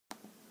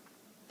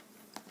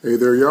Hey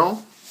there,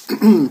 y'all.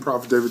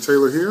 Prophet David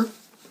Taylor here.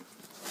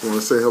 I want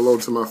to say hello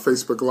to my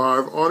Facebook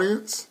Live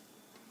audience.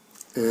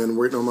 And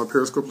waiting on my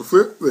Periscope to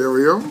flip. There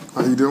we go.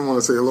 How you doing? I want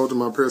to say hello to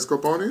my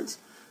Periscope audience.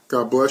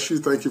 God bless you.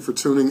 Thank you for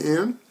tuning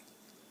in.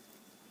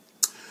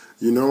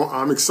 You know,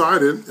 I'm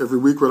excited every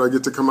week when I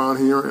get to come out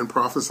here and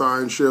prophesy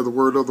and share the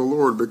word of the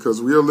Lord, because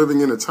we are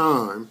living in a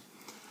time,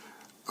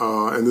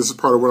 and this is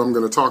part of what I'm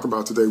going to talk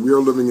about today, we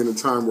are living in a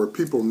time where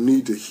people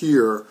need to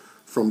hear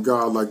from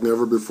God like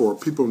never before.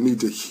 People need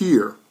to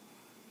hear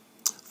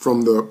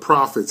from the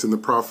prophets and the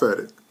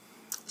prophetic.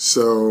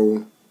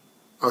 So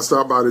I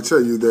stopped by to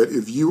tell you that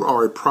if you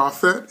are a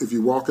prophet, if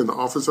you walk in the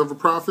office of a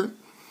prophet,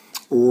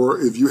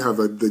 or if you have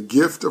the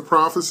gift of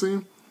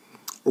prophecy,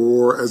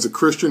 or as a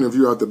Christian, if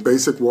you're at the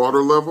basic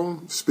water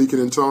level, speaking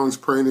in tongues,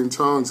 praying in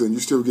tongues, and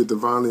you still get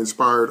divinely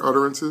inspired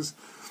utterances,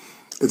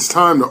 it's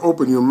time to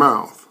open your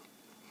mouth,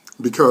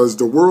 because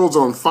the world's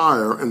on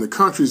fire and the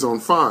country's on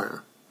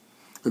fire,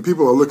 and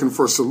people are looking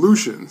for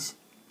solutions,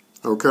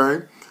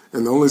 okay?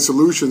 And the only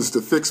solutions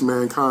to fix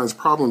mankind's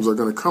problems are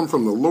going to come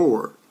from the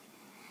Lord,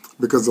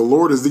 because the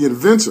Lord is the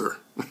inventor,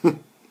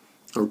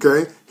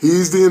 okay?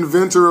 He's the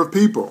inventor of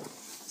people.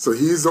 So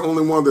he's the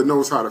only one that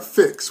knows how to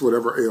fix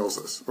whatever ails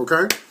us,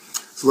 okay?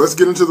 So let's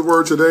get into the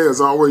word today.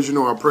 As always, you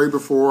know, I pray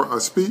before I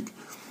speak,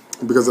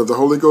 because if the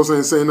Holy Ghost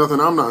ain't saying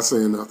nothing, I'm not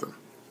saying nothing.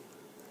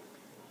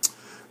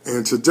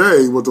 And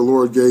today, what the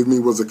Lord gave me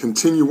was a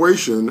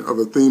continuation of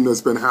a theme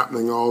that's been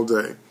happening all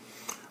day.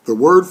 The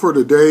word for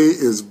today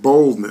is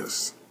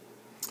boldness.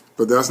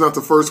 But that's not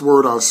the first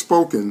word I've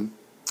spoken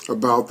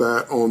about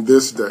that on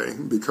this day,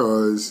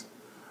 because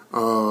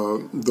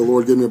the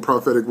Lord gave me a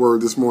prophetic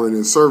word this morning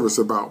in service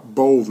about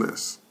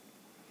boldness.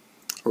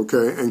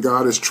 Okay, and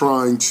God is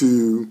trying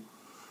to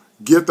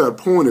get that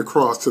point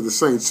across to the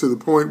saints, to the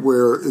point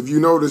where, if you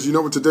notice, you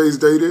know what today's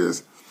date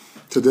is?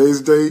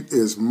 Today's date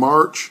is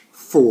March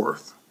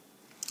 4th.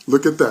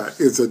 Look at that.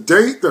 It's a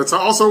date that's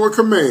also a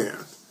command.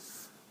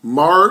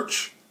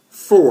 March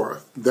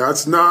 4th.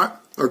 That's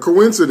not a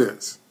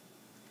coincidence.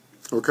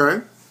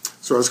 Okay?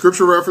 So our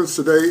scripture reference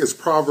today is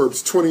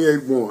Proverbs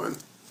 28:1.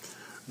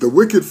 The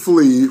wicked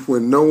flee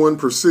when no one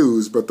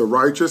pursues, but the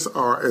righteous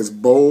are as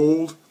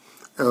bold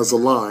as a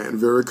lion.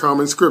 Very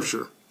common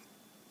scripture.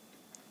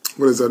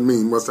 What does that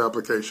mean? What's the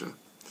application?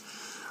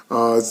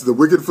 It's the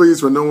wicked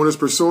flees when no one is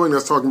pursuing.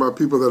 That's talking about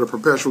people that are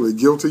perpetually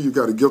guilty. You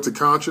got a guilty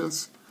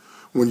conscience.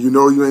 When you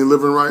know you ain't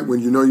living right, when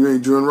you know you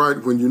ain't doing right,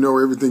 when you know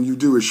everything you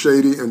do is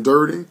shady and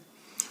dirty,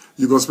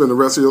 you're going to spend the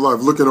rest of your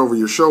life looking over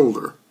your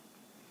shoulder,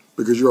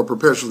 because you are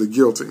perpetually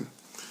guilty.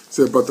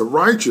 Said, but the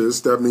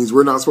righteous, that means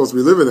we're not supposed to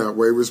be living that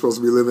way. We're supposed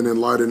to be living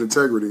in light and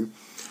integrity,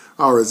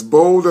 are as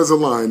bold as a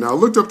lion. Now, I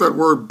looked up that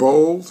word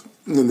bold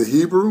in the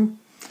Hebrew,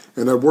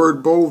 and that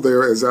word bold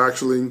there is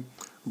actually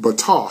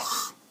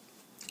batoch.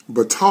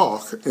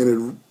 Batoch,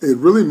 and it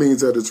really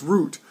means at its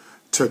root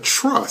to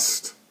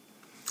trust.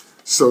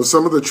 So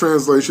some of the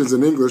translations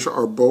in English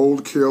are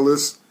bold,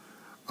 careless,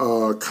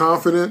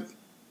 confident,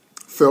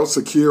 felt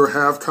secure,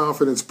 have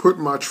confidence, put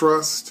my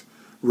trust,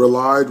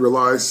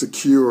 rely,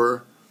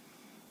 secure,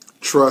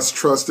 trust,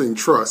 trusting,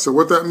 trust. So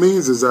what that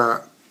means is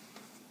that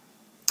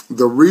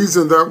the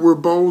reason that we're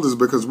bold is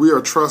because we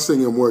are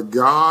trusting in what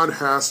God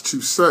has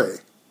to say.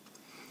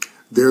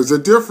 There's a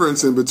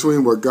difference in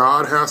between what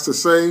God has to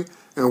say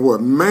and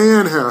what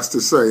man has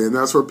to say, and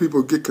that's where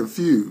people get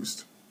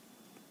confused.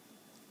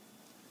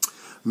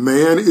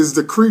 Man is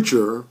the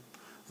creature,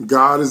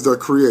 God is the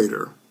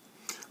creator.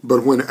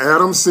 But when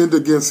Adam sinned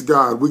against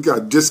God, we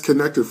got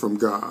disconnected from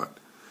God.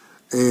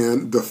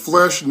 And the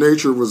flesh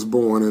nature was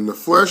born, and the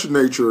flesh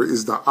nature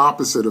is the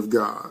opposite of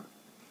God.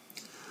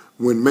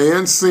 When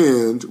man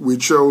sinned, we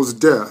chose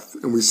death,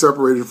 and we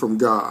separated from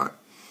God.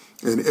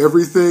 And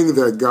everything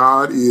that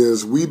God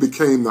is, we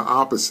became the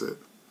opposite.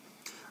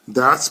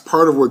 That's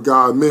part of what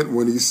God meant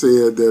when he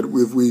said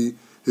that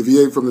if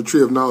he ate from the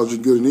tree of knowledge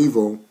of good and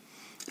evil,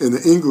 in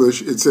the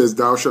English it says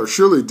thou shalt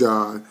surely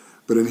die,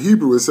 but in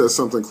Hebrew it says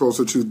something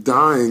closer to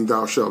dying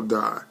thou shalt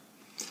die.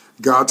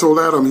 God told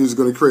Adam he was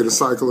going to create a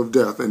cycle of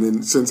death. And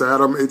then since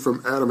Adam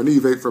and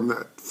Eve ate from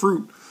that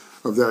fruit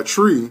of that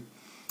tree,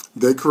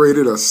 they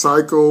created a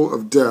cycle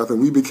of death, and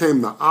we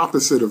became the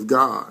opposite of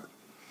God.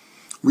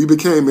 We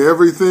became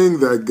everything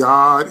that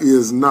God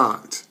is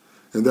not.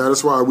 And that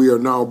is why we are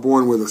now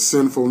born with a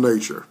sinful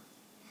nature.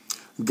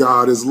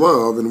 God is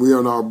love, and we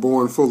are now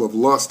born full of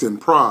lust and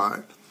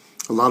pride.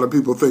 A lot of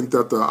people think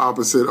that the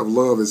opposite of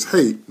love is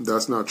hate.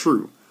 That's not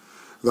true.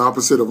 The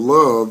opposite of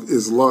love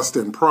is lust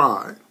and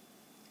pride.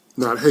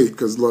 Not hate,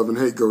 because love and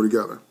hate go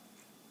together.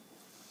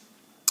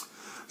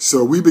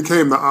 So we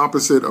became the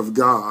opposite of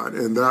God,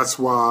 and that's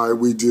why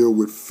we deal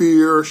with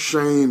fear,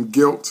 shame,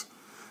 guilt,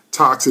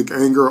 toxic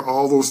anger.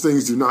 All those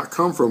things do not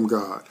come from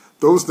God.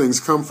 Those things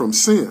come from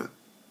sin.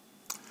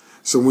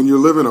 So when you're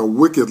living a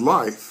wicked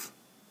life,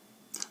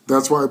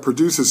 that's why it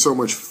produces so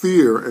much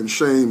fear and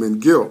shame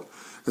and guilt.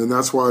 And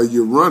that's why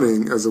you're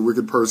running as a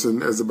wicked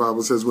person, as the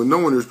Bible says, when no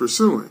one is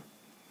pursuing.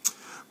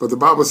 But the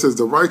Bible says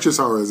the righteous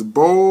are as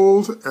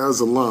bold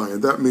as a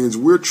lion. That means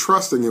we're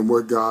trusting in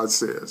what God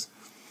says.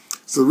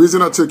 So the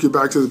reason I took you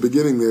back to the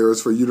beginning there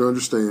is for you to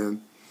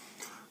understand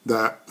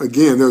that,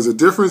 again, there's a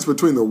difference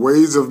between the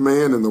ways of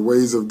man and the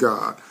ways of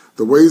God.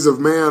 The ways of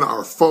man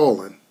are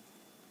fallen.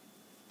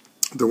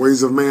 The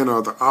ways of man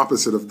are the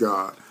opposite of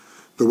God.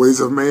 The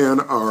ways of man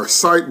are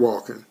sight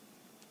walking.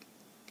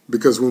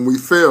 Because when we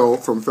fell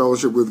from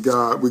fellowship with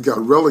God, we got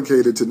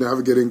relegated to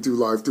navigating through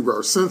life through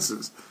our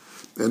senses.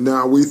 And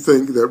now we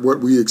think that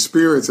what we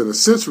experience in a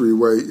sensory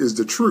way is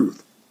the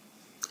truth.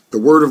 The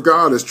Word of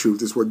God is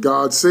truth. It's what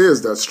God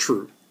says that's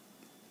true.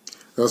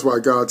 That's why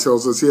God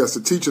tells us he has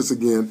to teach us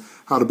again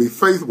how to be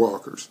faith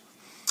walkers.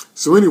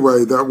 So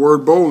anyway, that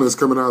word boldness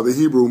coming out of the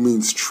Hebrew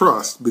means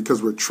trust,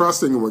 because we're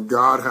trusting in what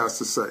God has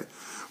to say.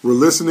 We're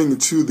listening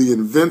to the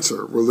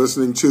inventor. We're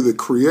listening to the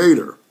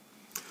creator.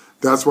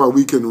 That's why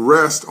we can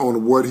rest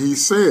on what he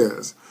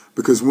says.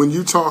 Because when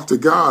you talk to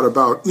God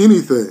about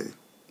anything,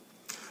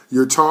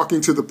 you're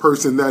talking to the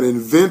person that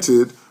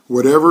invented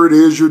whatever it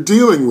is you're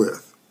dealing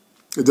with.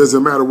 It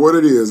doesn't matter what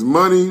it is.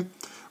 Money,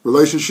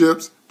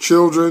 relationships,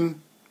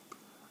 children,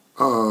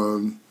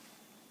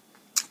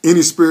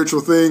 any spiritual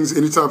things,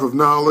 any type of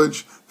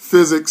knowledge,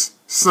 physics,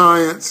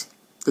 science,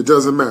 it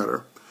doesn't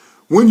matter.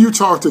 When you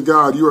talk to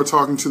God, you are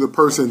talking to the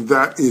person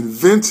that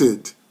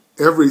invented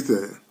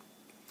everything.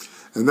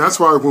 And that's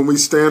why when we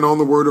stand on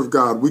the Word of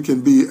God, we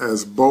can be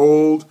as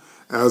bold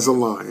as a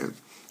lion.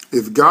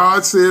 If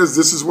God says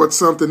this is what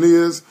something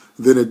is,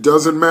 then it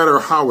doesn't matter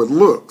how it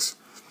looks,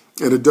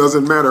 and it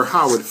doesn't matter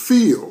how it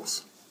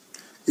feels.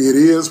 It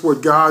is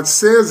what God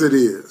says it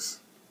is.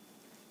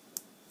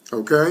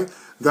 Okay?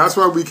 That's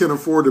why we can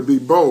afford to be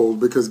bold,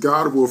 because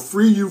God will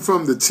free you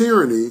from the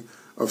tyranny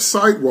of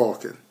sight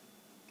walking.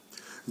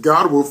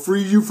 God will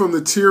free you from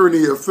the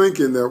tyranny of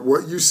thinking that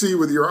what you see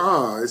with your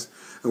eyes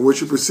and what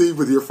you perceive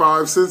with your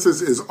five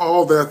senses is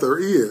all that there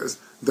is.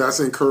 That's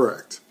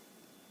incorrect.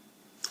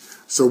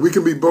 So we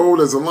can be bold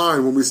as a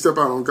lion when we step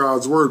out on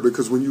God's word,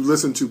 because when you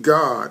listen to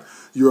God,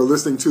 you are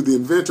listening to the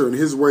inventor, and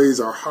his ways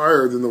are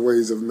higher than the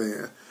ways of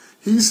man.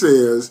 He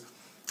says,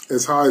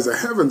 as high as the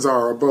heavens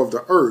are above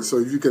the earth. So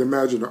if you can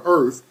imagine the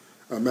earth,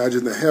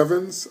 imagine the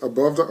heavens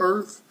above the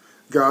earth.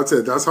 God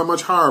said, that's how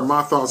much higher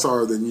my thoughts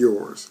are than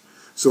yours.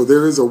 So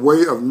there is a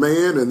way of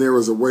man and there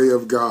is a way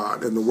of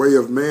God. And the way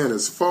of man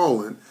is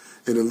fallen,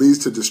 and it leads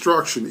to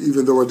destruction,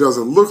 even though it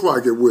doesn't look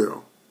like it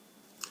will.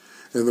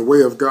 And the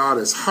way of God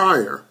is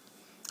higher,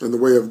 and the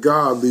way of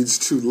God leads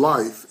to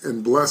life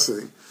and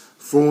blessing,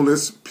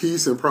 fullness,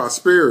 peace, and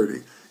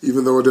prosperity,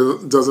 even though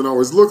it doesn't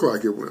always look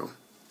like it will.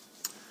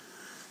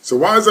 So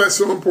why is that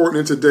so important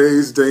in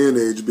today's day and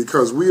age?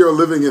 Because we are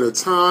living in a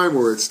time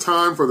where it's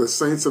time for the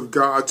saints of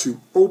God to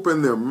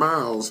open their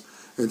mouths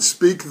and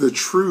speak the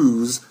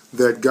truths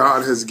that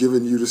God has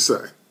given you to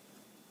say.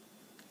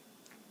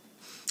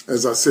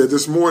 As I said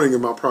this morning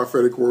in my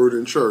prophetic word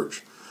in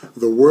church,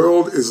 the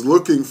world is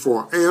looking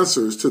for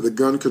answers to the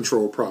gun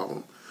control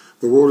problem.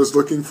 The world is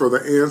looking for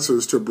the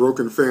answers to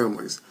broken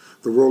families.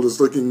 The world is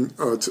looking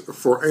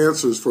for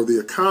answers for the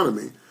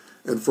economy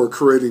and for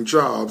creating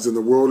jobs. And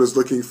the world is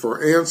looking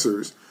for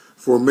answers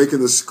for making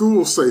the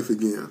school safe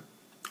again.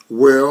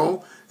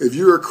 Well, if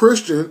you're a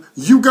Christian,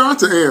 you got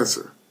to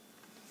answer.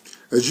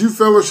 As you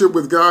fellowship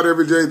with God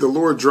every day, the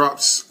Lord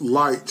drops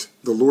light.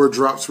 The Lord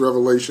drops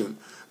revelation.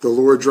 The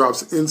Lord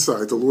drops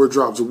insight. The Lord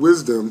drops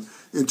wisdom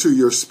into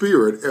your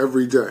spirit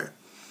every day.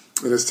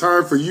 And it's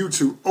time for you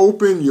to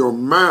open your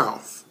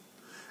mouth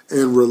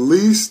and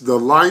release the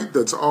light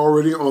that's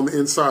already on the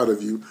inside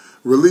of you.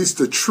 Release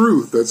the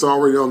truth that's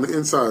already on the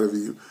inside of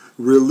you.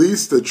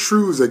 Release the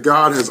truths that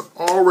God has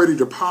already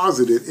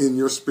deposited in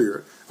your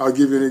spirit. I'll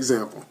give you an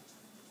example.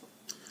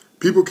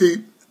 People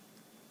keep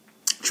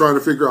trying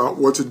to figure out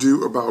what to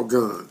do about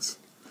guns.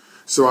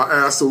 So I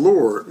asked the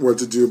Lord what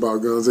to do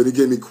about guns, and he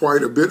gave me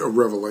quite a bit of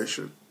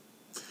revelation.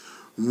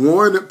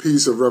 One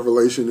piece of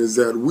revelation is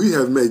that we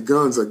have made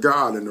guns a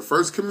god, and the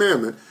first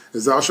commandment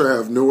is thou shalt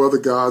have no other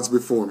gods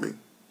before me.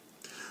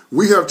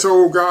 We have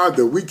told God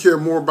that we care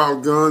more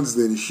about guns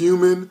than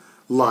human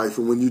life,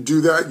 and when you do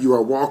that, you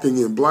are walking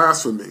in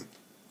blasphemy.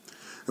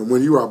 And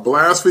when you are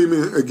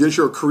blaspheming against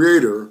your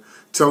Creator,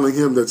 telling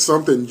him that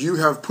something you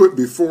have put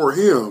before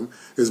him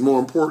is more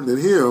important than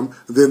him,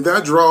 then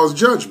that draws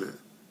judgment.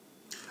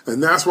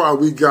 And that's why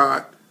we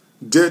got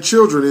dead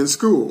children in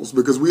schools,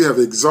 because we have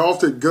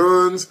exalted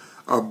guns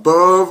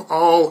above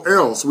all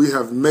else. We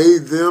have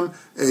made them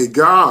a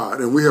god,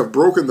 and we have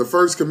broken the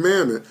first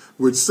commandment,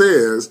 which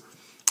says,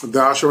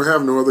 thou shalt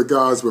have no other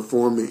gods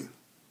before me.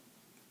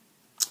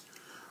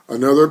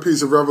 Another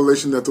piece of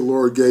revelation that the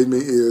Lord gave me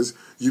is,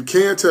 you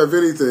can't have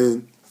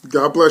anything,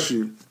 God bless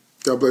you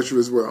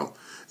as well.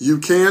 You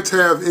can't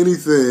have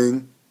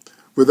anything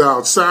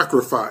without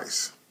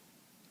sacrifice.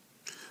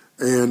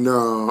 And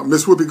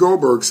Miss Whoopi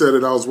Goldberg said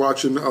it. I was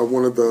watching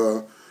one of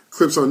the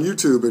clips on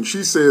YouTube, and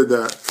she said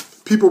that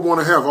people want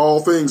to have all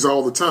things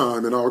all the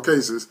time in all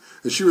cases.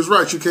 And she was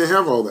right. You can't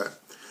have all that.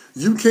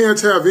 You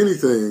can't have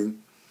anything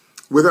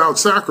without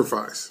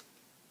sacrifice.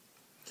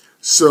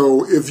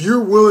 So if you're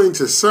willing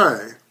to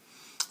say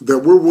that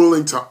we're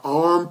willing to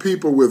arm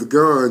people with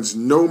guns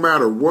no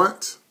matter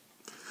what,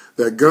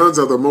 that guns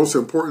are the most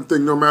important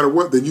thing no matter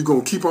what, then you're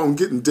going to keep on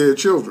getting dead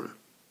children.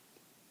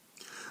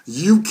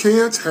 You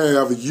can't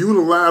have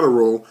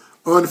unilateral,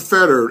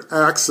 unfettered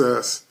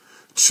access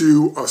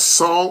to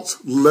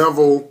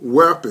assault-level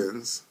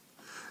weapons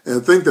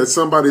and think that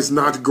somebody's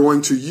not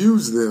going to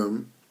use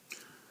them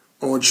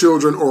on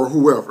children or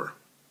whoever.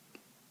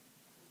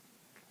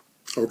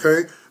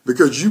 Okay?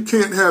 Because you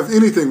can't have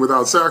anything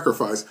without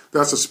sacrifice.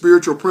 That's a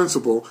spiritual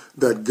principle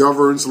that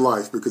governs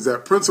life, because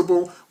that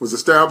principle was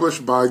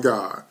established by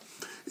God.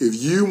 If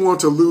you want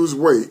to lose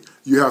weight,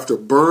 you have to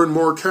burn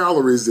more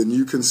calories than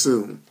you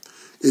consume.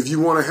 If you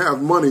want to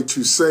have money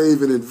to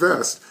save and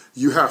invest,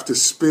 you have to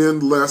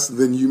spend less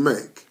than you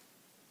make.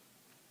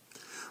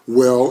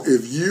 Well,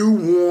 if you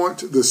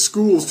want the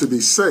schools to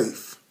be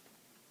safe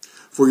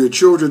for your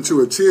children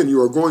to attend,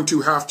 you are going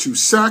to have to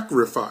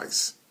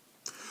sacrifice,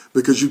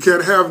 because you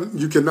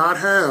cannot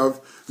have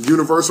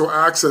universal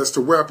access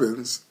to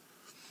weapons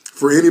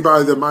for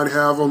anybody that might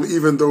have them,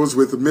 even those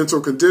with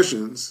mental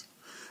conditions,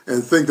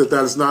 and think that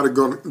that's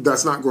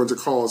not going to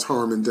cause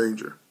harm and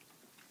danger.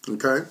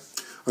 Okay?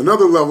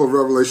 Another level of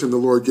revelation the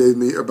Lord gave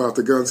me about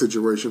the gun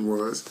situation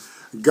was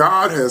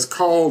God has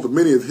called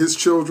many of his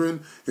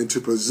children into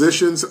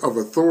positions of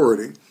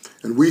authority,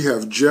 and we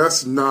have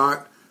just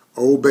not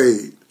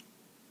obeyed.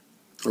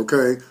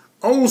 Okay?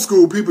 Old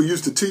school people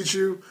used to teach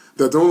you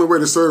that the only way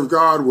to serve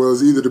God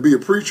was either to be a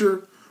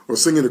preacher or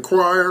sing in a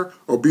choir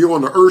or be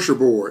on the usher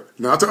board.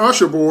 Not the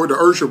usher board, the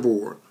usher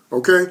board.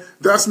 Okay?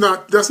 That's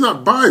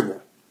not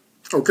Bible.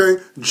 Okay?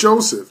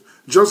 Joseph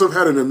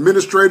had an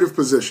administrative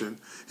position.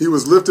 He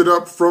was lifted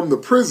up from the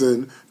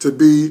prison to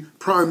be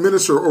prime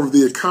minister over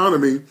the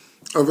economy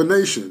of a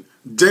nation.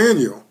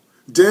 Daniel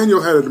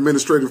had an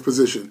administrative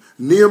position.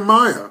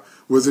 Nehemiah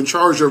was in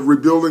charge of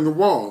rebuilding the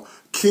wall.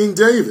 King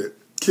David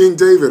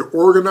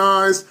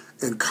organized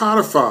and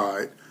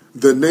codified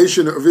the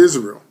nation of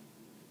Israel.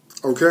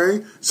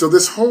 Okay? So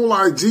this whole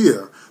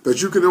idea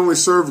that you can only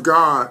serve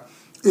God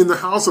in the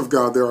house of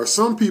God, there are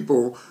some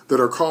people that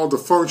are called to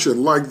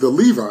function like the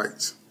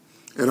Levites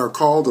and are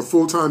called to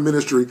full-time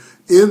ministry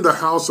in the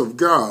house of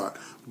God.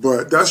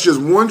 But that's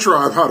just one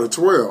tribe out of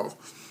 12.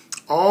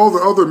 All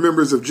the other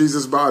members of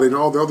Jesus' body and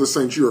all the other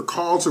saints, you are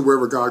called to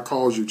wherever God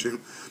calls you to.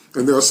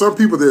 And there are some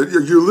people that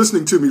you're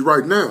listening to me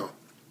right now.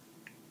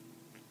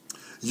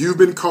 You've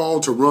been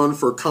called to run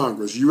for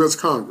Congress, U.S.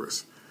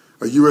 Congress,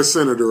 a U.S.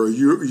 senator or a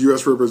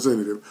U.S.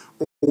 representative,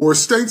 or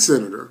state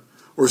senator,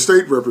 or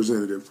state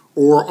representative,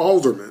 or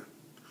alderman,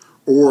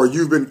 or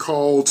you've been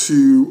called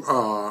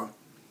to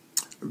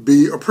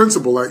be a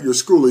principal at your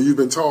school, or you've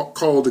been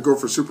called to go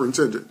for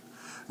superintendent.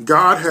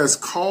 God has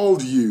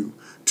called you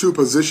to a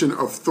position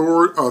of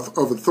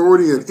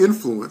authority and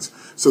influence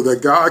so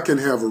that God can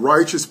have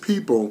righteous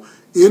people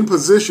in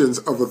positions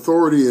of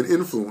authority and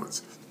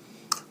influence.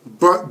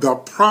 But the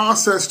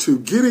process to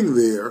getting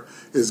there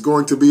is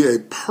going to be a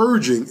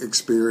purging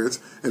experience,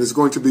 and it's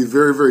going to be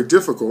very, very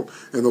difficult.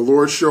 And the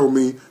Lord showed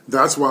me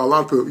that's why a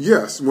lot of people,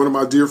 yes, one of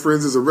my dear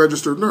friends is a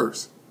registered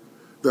nurse.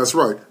 That's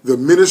right. The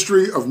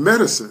ministry of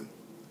medicine,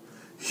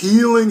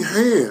 healing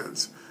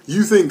hands.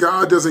 You think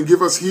God doesn't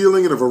give us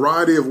healing in a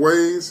variety of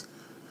ways?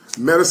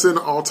 Medicine,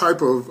 all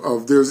type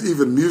of there's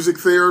even music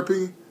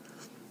therapy.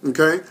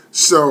 Okay?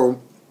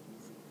 So,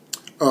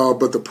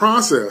 but the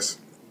process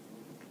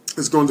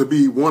is going to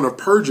be one of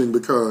purging,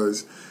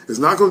 because it's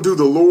not going to do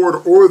the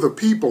Lord or the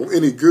people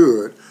any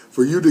good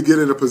for you to get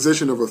in a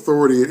position of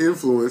authority and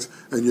influence,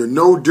 and you're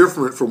no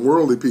different from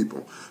worldly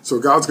people. So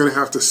God's going to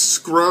have to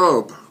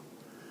scrub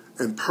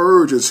and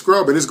purge and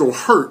scrub, and it's going to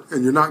hurt,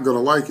 and you're not going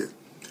to like it.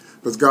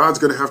 But God's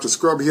going to have to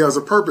scrub. He has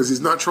a purpose. He's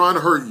not trying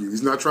to hurt you.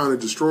 He's not trying to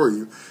destroy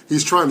you.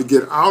 He's trying to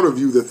get out of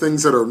you the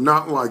things that are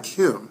not like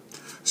him.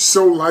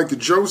 So like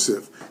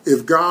Joseph,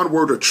 if God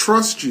were to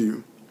trust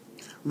you,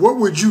 what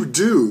would you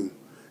do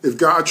if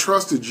God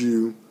trusted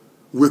you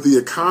with the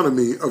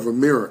economy of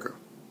America?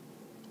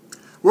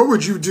 What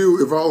would you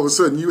do if all of a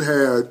sudden you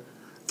had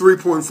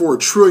 $3.4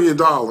 trillion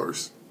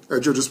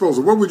at your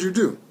disposal? What would you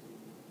do?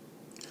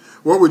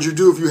 What would you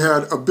do if you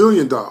had $1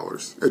 billion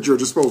at your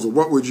disposal?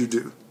 What would you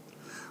do?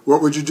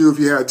 What would you do if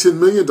you had $10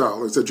 million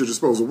at your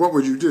disposal? What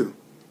would you do?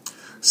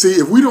 See,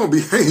 if we don't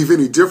behave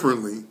any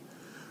differently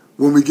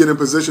when we get in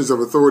positions of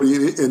authority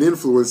and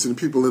influence in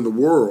people in the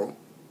world,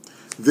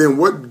 then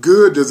what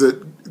good does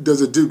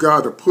it do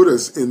God to put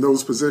us in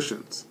those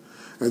positions?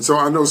 And so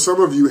I know some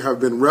of you have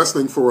been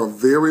wrestling for a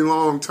very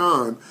long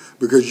time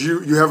because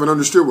you haven't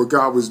understood what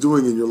God was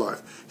doing in your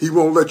life. He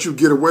won't let you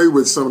get away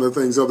with some of the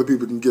things other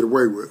people can get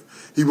away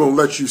with. He won't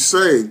let you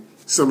say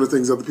some of the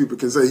things other people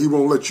can say. He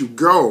won't let you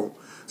go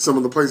some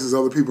of the places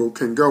other people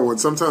can go. And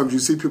sometimes you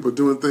see people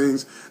doing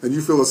things and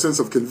you feel a sense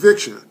of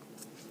conviction.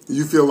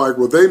 You feel like,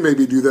 well, they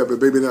maybe do that,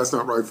 but maybe that's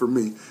not right for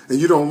me.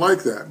 And you don't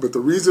like that. But the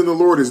reason the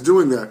Lord is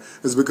doing that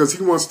is because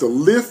he wants to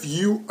lift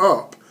you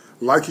up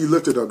like he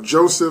lifted up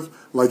Joseph,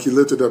 like he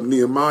lifted up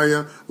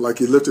Nehemiah, like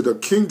he lifted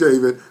up King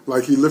David,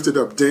 like he lifted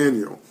up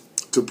Daniel,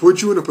 to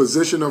put you in a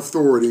position of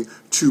authority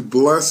to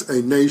bless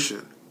a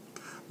nation.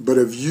 But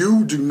if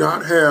you do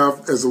not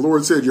have, as the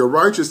Lord said, your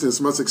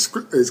righteousness must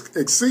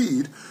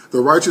exceed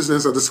the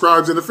righteousness of the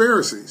scribes and the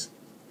Pharisees.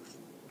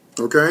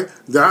 Okay?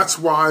 That's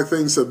why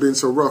things have been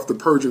so rough, the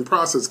purging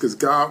process, because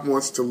God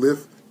wants to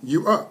lift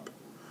you up.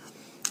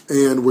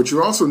 And what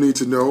you also need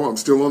to know, I'm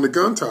still on the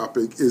gun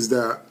topic, is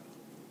that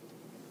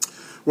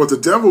what the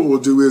devil will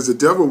do is the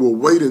devil will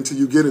wait until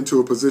you get into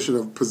a position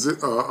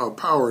of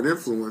power and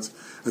influence,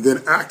 and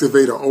then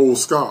activate an old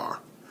scar,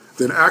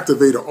 then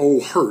activate an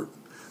old hurt,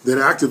 then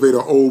activate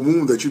an old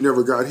wound that you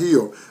never got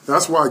healed.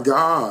 That's why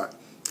God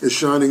is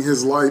shining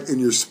his light in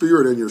your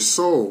spirit and your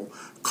soul,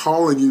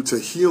 calling you to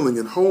healing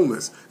and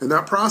wholeness. And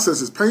that process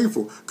is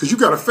painful because you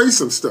got to face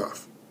some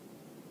stuff.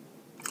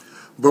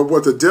 But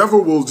what the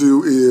devil will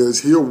do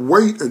is he'll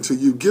wait until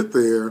you get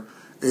there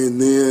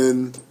and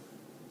then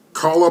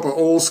call up an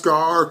old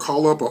scar,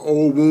 call up an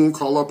old wound,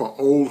 call up an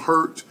old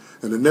hurt.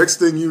 And the next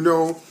thing you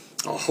know,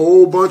 a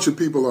whole bunch of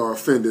people are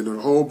offended and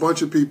a whole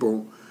bunch of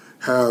people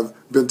have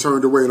been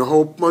turned away and a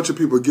whole bunch of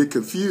people get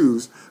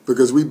confused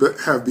because we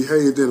have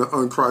behaved in an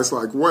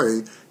unchristlike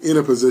way in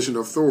a position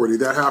of authority.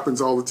 That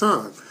happens all the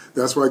time.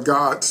 That's why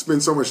God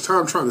spends so much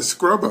time trying to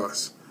scrub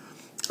us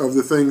of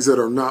the things that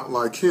are not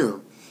like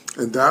him.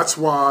 And that's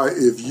why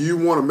if you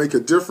want to make a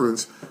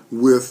difference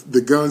with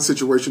the gun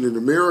situation in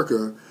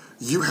America,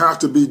 you have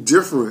to be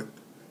different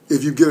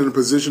if you get in a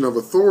position of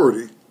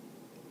authority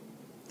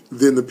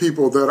than the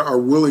people that are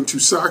willing to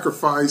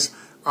sacrifice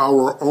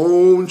our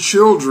own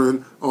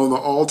children on the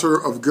altar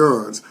of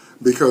guns,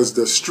 because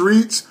the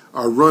streets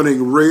are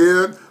running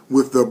red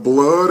with the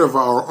blood of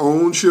our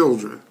own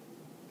children.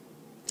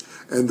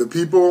 And the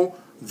people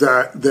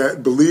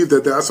that believe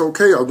that that's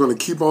okay are going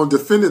to keep on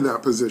defending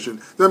that position.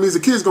 That means the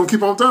kids going to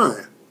keep on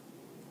dying.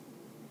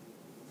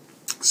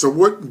 So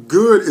what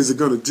good is it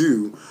going to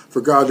do for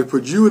God to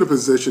put you in a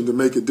position to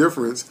make a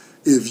difference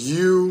if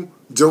you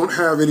don't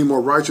have any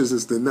more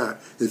righteousness than that?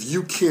 If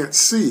you can't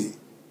see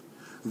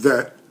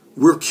that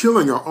we're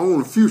killing our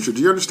own future.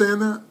 Do you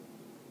understand that?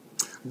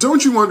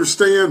 Don't you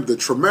understand the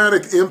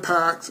traumatic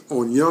impact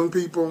on young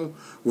people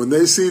when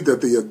they see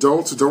that the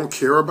adults don't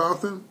care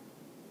about them?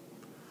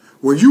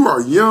 When you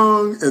are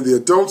young and the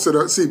adults that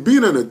are, see,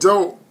 being an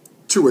adult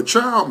to a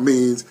child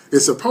means,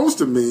 it's supposed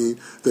to mean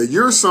that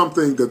you're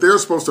something that they're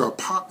supposed to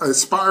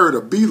aspire to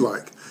be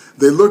like.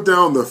 They look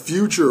down the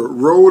future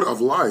road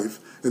of life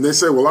and they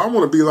say, well, I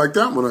want to be like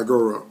that when I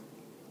grow up.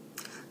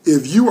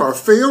 If you are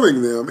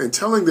failing them and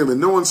telling them in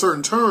no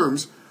uncertain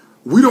terms,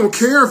 we don't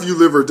care if you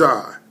live or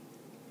die.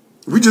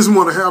 We just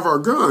want to have our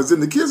guns.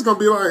 And the kids are going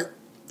to be like,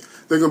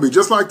 they're going to be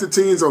just like the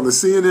teens on the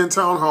CNN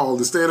town hall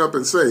to stand up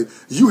and say,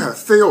 you have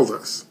failed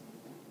us.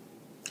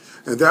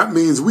 And that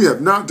means we have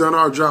not done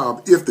our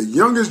job if the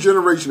youngest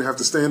generation have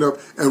to stand up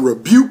and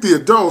rebuke the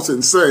adults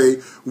and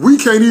say, we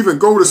can't even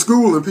go to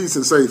school in peace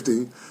and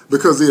safety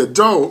because the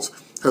adults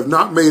have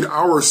not made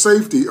our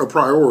safety a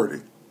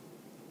priority.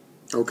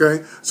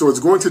 Okay? So it's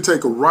going to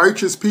take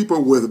righteous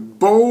people with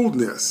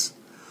boldness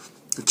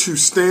to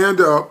stand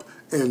up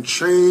and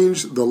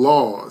change the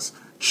laws,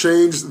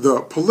 change the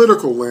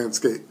political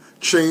landscape,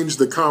 change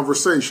the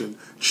conversation,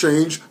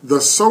 change the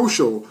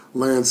social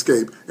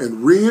landscape,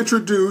 and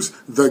reintroduce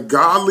the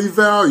godly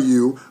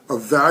value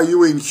of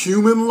valuing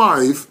human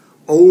life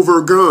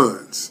over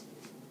guns.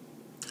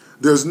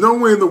 There's no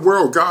way in the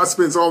world God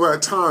spends all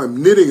that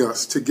time knitting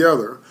us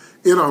together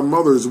in our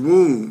mother's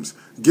wombs,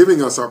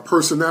 giving us our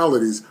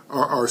personalities,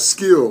 our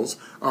skills,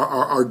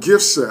 our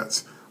gift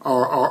sets,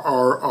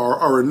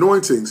 our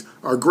anointings,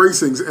 our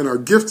gracings, and our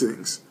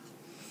giftings.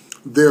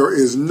 There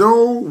is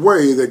no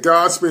way that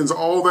God spends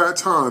all that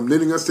time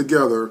knitting us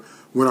together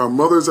when our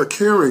mothers are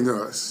carrying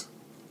us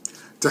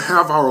to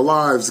have our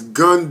lives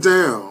gunned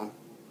down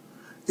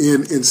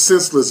in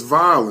senseless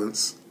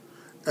violence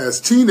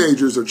as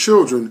teenagers or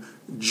children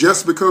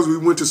just because we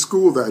went to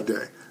school that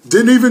day.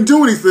 Didn't even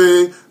do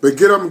anything but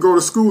get up and go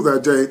to school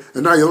that day,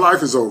 and now your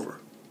life is over.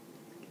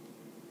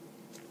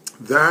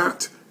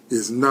 That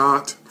is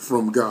not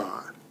from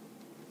God.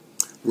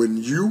 When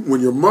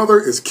your mother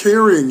is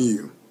carrying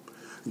you,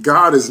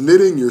 God is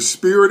knitting your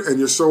spirit and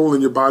your soul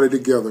and your body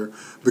together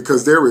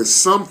because there is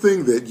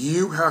something that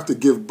you have to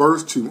give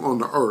birth to on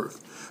the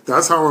earth.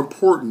 That's how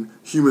important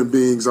human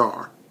beings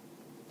are.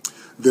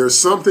 There's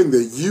something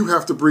that you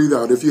have to breathe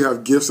out. If you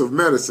have gifts of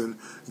medicine,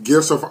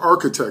 gifts of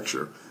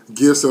architecture,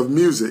 gifts of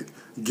music,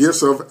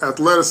 gifts of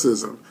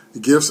athleticism,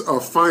 gifts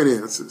of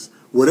finances,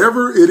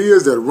 whatever it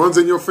is that runs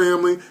in your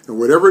family and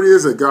whatever it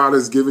is that God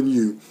has given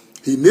you,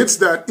 he knits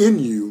that in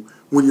you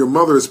when your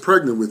mother is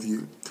pregnant with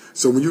you.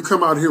 So when you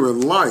come out here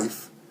in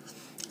life,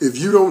 if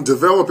you don't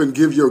develop and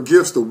give your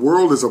gifts, the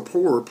world is a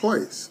poorer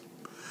place.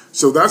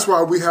 So that's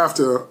why we have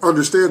to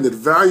understand that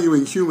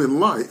valuing human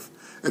life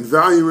and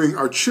valuing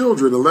our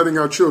children and letting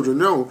our children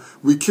know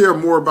we care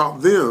more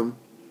about them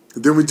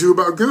than we do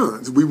about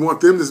guns. We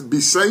want them to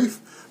be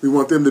safe. We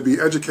want them to be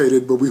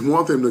educated, but we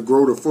want them to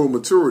grow to full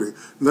maturity.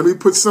 Let me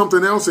put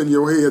something else in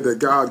your head that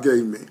God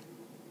gave me.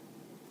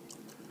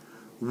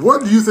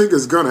 What do you think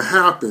is going to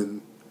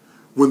happen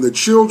when the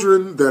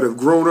children that have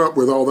grown up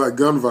with all that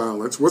gun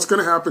violence, what's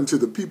going to happen to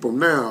the people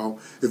now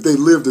if they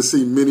live to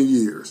see many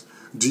years?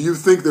 Do you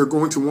think they're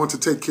going to want to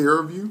take care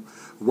of you?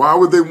 Why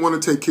would they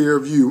want to take care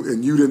of you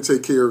and you didn't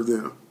take care of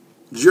them?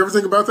 Did you ever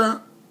think about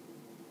that?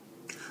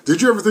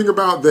 Did you ever think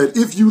about that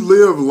if you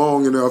live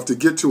long enough to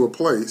get to a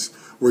place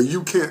where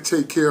you can't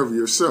take care of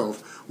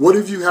yourself, what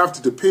if you have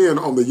to depend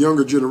on the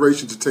younger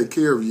generation to take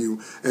care of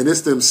you? And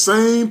it's them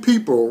same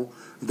people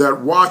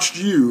that watched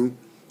you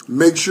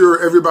make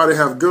sure everybody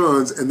have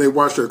guns and they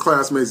watch their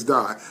classmates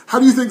die. How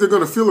do you think they're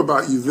going to feel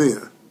about you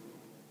then?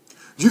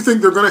 Do you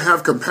think they're going to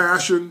have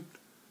compassion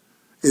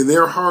in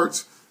their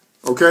hearts?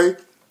 Okay?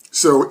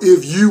 So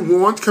if you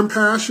want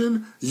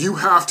compassion, you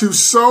have to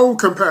sow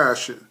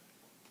compassion.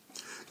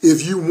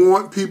 If you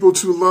want people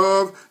to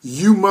love,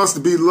 you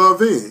must be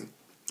loving.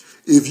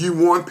 If you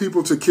want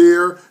people to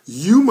care,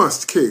 you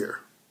must care.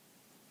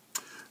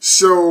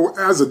 So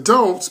as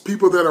adults,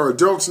 people that are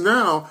adults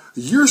now,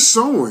 you're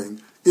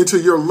sowing into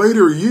your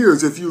later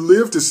years, if you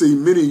live to see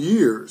many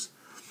years,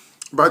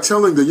 by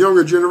telling the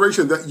younger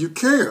generation that you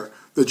care,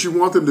 that you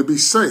want them to be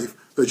safe,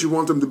 that you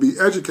want them to be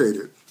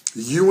educated.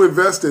 You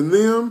invest in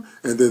them,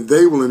 and then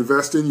they will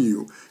invest in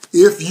you.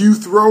 If you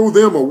throw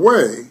them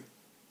away,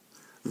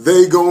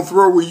 they gonna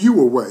throw you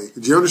away.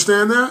 Do you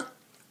understand that?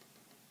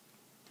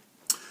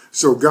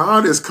 So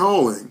God is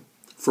calling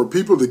for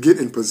people to get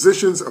in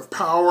positions of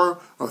power,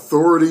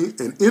 authority,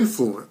 and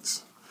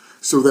influence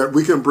so that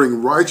we can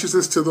bring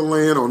righteousness to the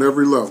land on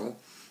every level,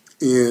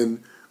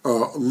 in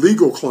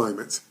legal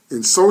climates,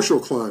 in social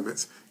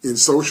climates, in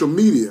social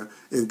media,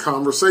 in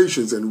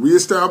conversations, and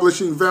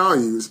reestablishing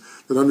values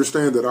that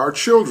understand that our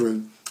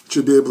children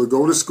should be able to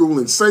go to school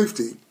in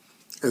safety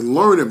and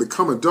learn and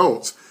become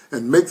adults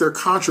and make their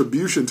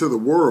contribution to the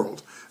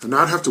world and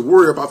not have to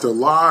worry about their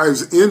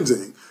lives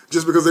ending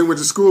just because they went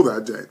to school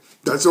that day.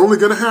 That's only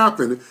going to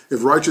happen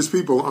if righteous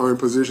people are in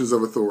positions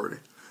of authority.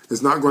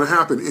 It's not going to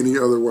happen any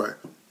other way.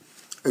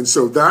 And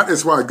so that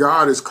is why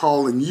God is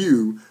calling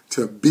you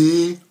to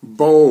be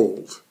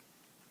bold.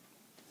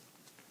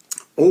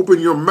 Open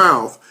your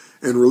mouth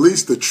and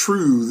release the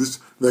truths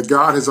that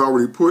God has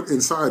already put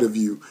inside of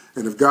you.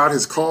 And if God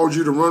has called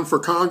you to run for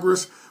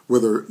Congress,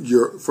 whether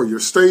you're for your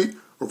state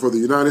or for the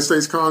United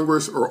States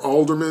Congress or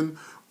alderman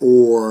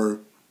or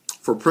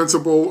for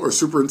principal or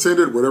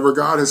superintendent, whatever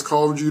God has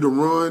called you to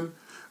run,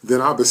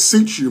 then I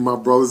beseech you, my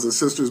brothers and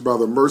sisters, by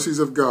the mercies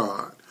of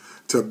God,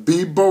 to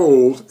be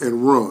bold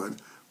and run.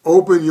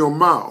 Open your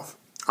mouth.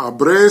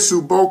 Abre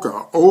su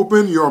boca.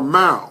 Open your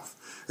mouth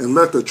and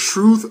let the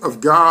truth of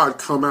God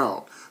come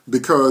out.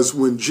 Because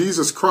when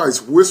Jesus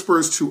Christ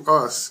whispers to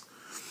us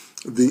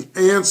the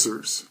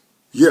answers,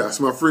 yes,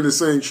 my friend is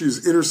saying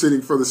she's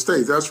interceding for the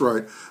state. That's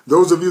right.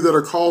 Those of you that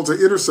are called to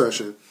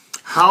intercession,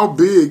 how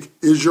big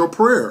is your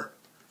prayer?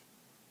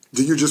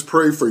 Do you just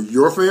pray for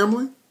your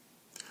family?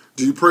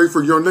 Do you pray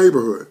for your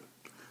neighborhood?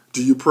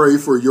 Do you pray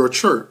for your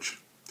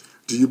church?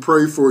 Do you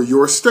pray for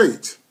your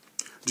state?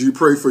 Do you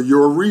pray for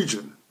your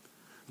region?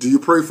 Do you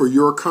pray for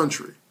your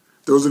country?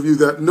 Those of you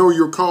that know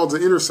you're called to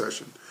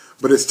intercession.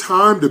 But it's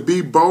time to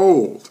be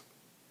bold.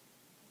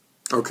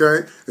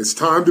 Okay? It's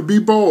time to be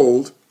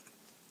bold.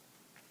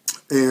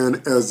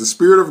 And as the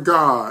Spirit of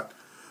God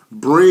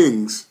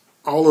brings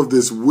all of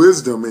this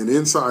wisdom and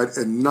insight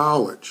and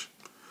knowledge,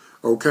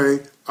 okay,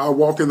 I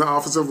walk in the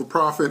office of a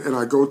prophet and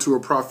I go to a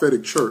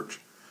prophetic church.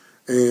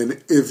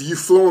 And if you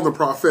flow in the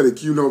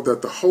prophetic, you know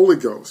that the Holy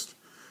Ghost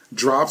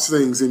drops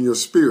things in your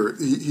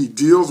spirit. He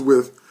deals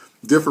with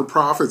different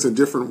prophets in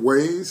different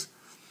ways.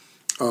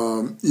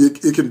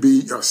 It can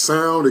be a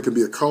sound, it can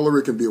be a color,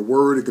 it can be a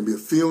word, it can be a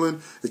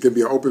feeling, it can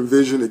be an open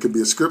vision, it can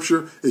be a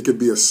scripture, it can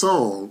be a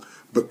song.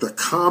 But the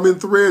common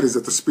thread is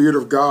that the Spirit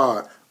of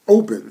God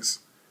opens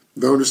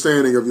the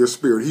understanding of your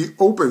spirit. He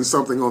opens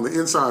something on the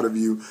inside of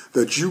you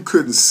that you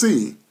couldn't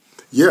see.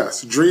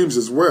 Yes, dreams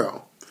as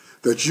well,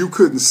 that you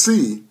couldn't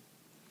see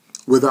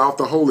without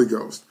the Holy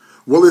Ghost.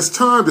 Well, it's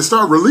time to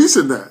start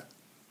releasing that.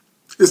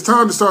 It's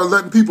time to start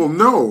letting people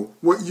know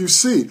what you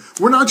see.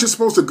 We're not just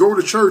supposed to go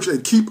to church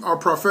and keep our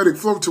prophetic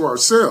flow to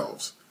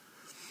ourselves.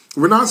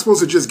 We're not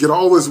supposed to just get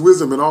all this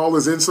wisdom and all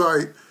this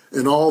insight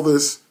and all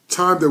this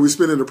time that we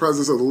spend in the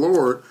presence of the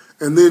Lord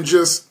and then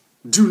just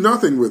do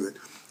nothing with it.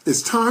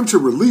 It's time to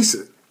release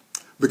it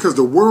because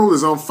the world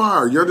is on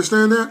fire. You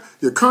understand that?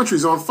 Your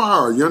country's on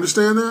fire. You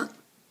understand that?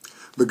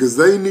 Because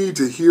they need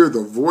to hear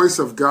the voice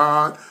of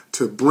God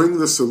to bring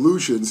the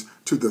solutions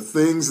to the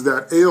things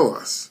that ail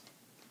us.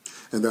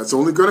 And that's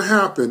only going to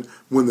happen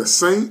when the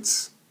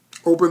saints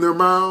open their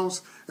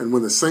mouths and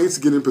when the saints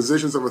get in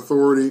positions of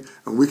authority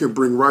and we can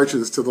bring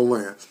righteousness to the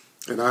land.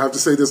 And I have to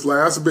say this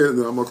last bit and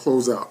then I'm going to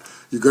close out.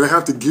 You're going to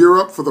have to gear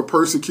up for the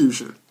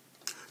persecution.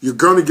 You're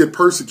going to get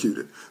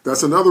persecuted.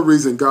 That's another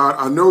reason, God,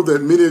 I know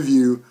that many of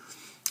you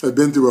have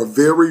been through a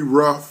very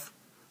rough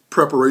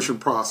preparation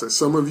process.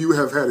 Some of you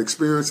have had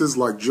experiences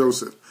like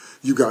Joseph.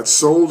 You got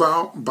sold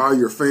out by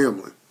your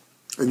family.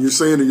 And you're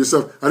saying to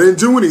yourself, I didn't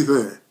do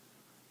anything.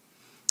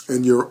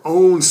 And your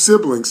own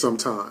siblings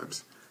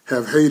sometimes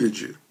have hated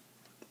you.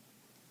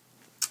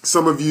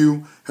 Some of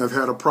you have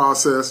had a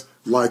process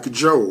like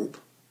Job.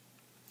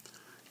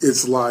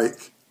 It's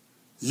like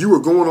you were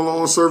going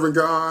along serving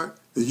God,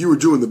 and you were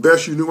doing the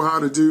best you knew how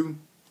to do,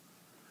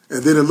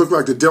 and then it looked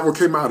like the devil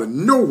came out of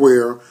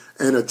nowhere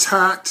and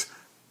attacked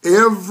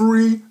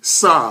every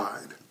side.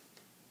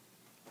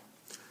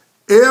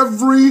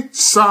 Every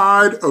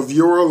side of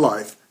your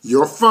life,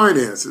 your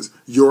finances,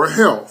 your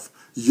health,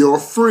 your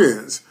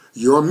friends,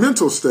 your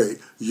mental state,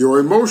 your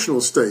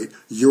emotional state,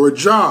 your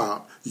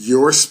job,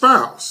 your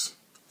spouse,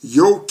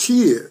 your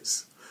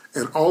kids,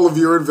 and all of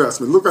your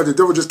investment. Look like the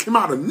devil just came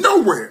out of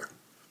nowhere.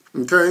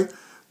 Okay?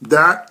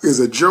 That is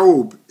a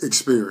Job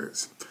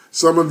experience.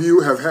 Some of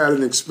you have had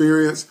an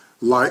experience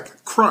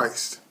like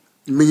Christ,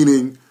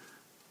 meaning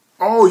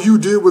all you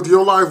did with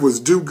your life was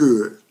do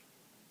good.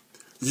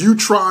 You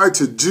tried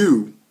to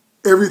do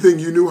everything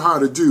you knew how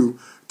to do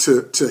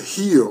to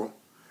heal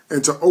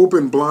and to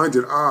open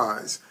blinded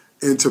eyes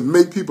and to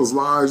make people's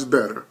lives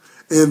better.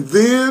 And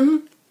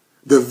then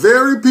the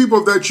very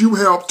people that you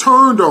helped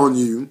turned on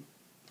you,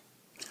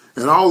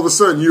 and all of a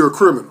sudden you're a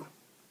criminal.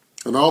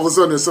 And all of a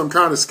sudden there's some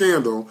kind of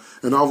scandal,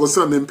 and all of a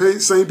sudden the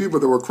same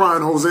people that were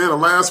crying Hosanna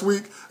last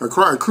week are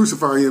crying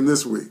crucify him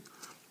this week.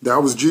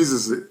 That was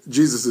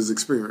Jesus's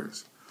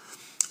experience.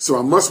 So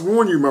I must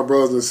warn you, my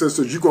brothers and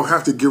sisters, you're going to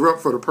have to gear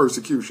up for the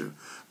persecution.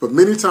 But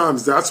many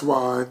times that's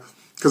why,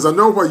 because I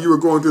know why you were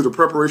going through the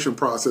preparation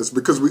process,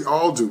 because we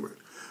all do it.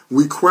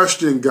 We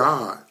question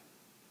God.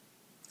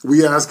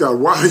 We ask God,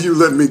 why are you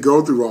letting me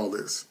go through all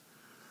this?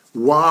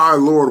 Why,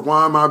 Lord,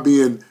 why am I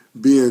being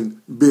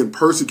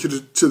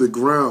persecuted to the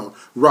ground?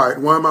 Right.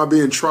 Why am I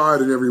being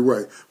tried in every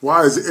way?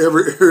 Why does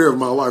every area of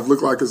my life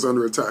look like it's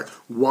under attack?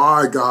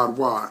 Why, God,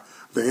 why?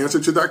 The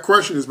answer to that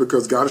question is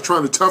because God is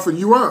trying to toughen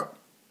you up.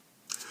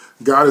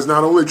 God is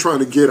not only trying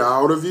to get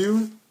out of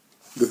you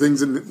the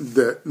things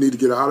that need to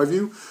get out of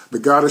you,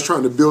 but God is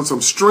trying to build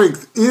some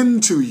strength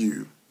into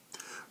you.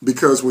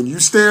 Because when you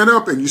stand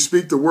up and you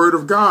speak the word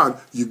of God,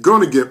 you're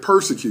going to get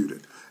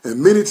persecuted.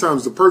 And many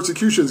times the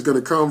persecution is going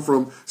to come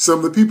from some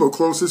of the people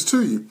closest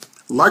to you,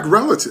 like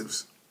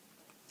relatives.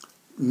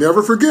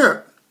 Never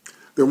forget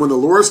that when the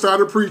Lord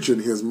started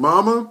preaching, his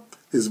mama,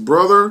 his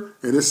brother,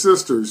 and his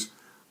sisters,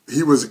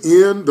 he was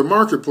in the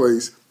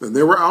marketplace and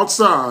they were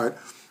outside.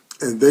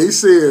 And they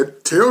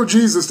said, tell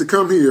Jesus to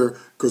come here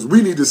because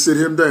we need to sit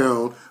him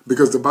down,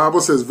 because the Bible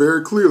says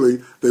very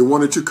clearly they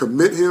wanted to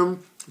commit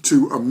him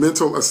to a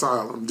mental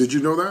asylum. Did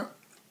you know that?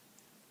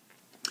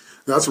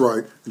 That's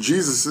right.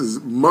 Jesus'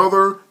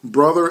 mother,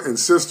 brother, and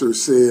sister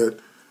said,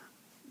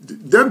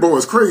 that boy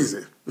is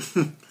crazy.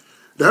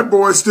 That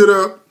boy stood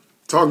up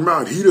talking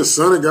about he the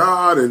Son of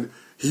God and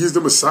he's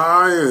the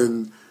Messiah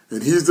and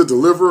he's the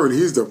deliverer and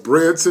he's the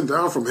bread sent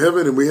down from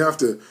heaven and we have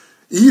to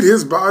eat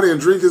his body and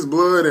drink his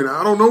blood, and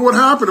I don't know what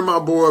happened to my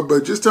boy,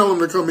 but just tell him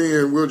to come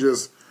in. We'll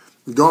just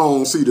go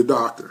on see the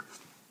doctor.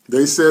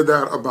 They said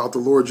that about the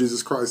Lord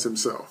Jesus Christ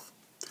himself.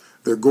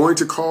 They're going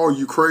to call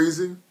you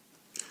crazy.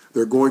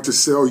 They're going to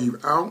sell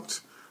you out.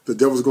 The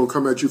devil's going to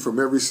come at you from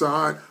every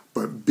side,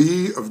 but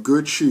be of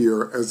good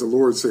cheer, as the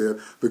Lord said,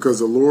 because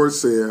the Lord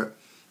said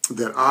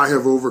that I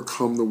have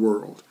overcome the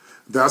world.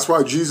 That's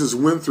why Jesus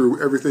went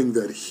through everything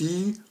that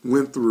he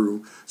went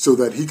through so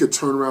that he could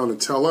turn around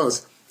and tell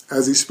us,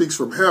 as he speaks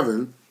from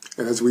heaven,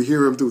 and as we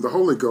hear him through the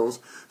Holy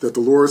Ghost, that the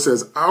Lord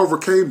says, I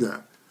overcame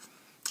that.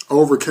 I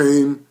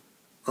overcame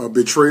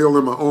betrayal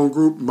in my own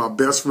group. My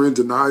best friend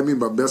denied me.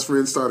 My best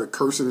friend started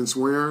cursing and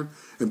swearing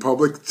in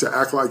public to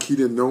act like he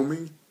didn't know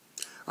me.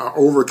 I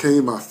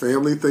overcame my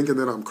family thinking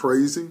that I'm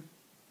crazy.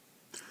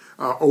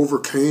 I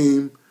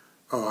overcame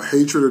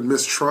hatred and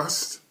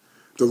mistrust.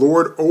 The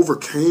Lord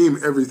overcame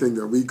everything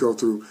that we go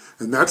through.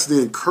 And that's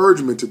the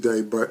encouragement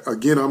today. But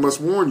again, I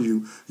must warn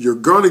you, you're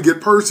going to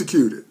get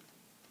persecuted.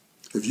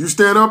 If you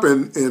stand up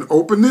and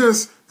open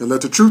this and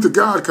let the truth of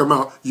God come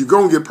out, you're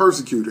going to get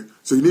persecuted.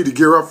 So you need to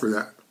gear up for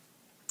that.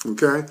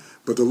 Okay?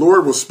 But the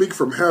Lord will speak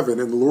from heaven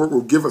and the Lord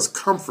will give us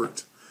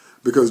comfort,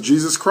 because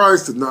Jesus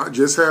Christ did not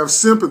just have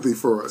sympathy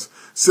for us.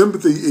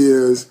 Sympathy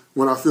is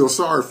when I feel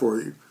sorry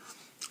for you.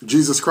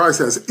 Jesus Christ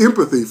has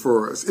empathy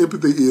for us.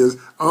 Empathy is,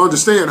 I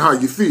understand how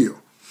you feel.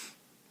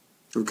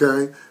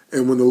 Okay?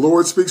 And when the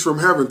Lord speaks from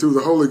heaven through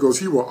the Holy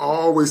Ghost, he will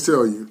always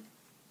tell you.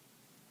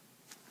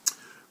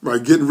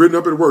 Right, getting written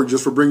up at work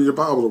just for bringing your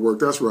Bible to work.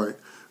 That's right.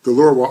 The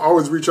Lord will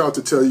always reach out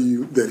to tell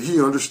you that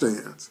he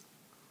understands.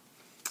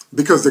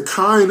 Because the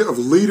kind of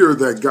leader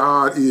that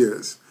God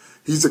is,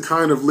 he's the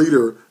kind of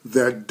leader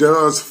that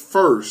does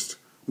first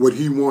what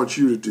he wants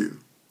you to do.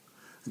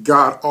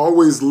 God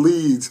always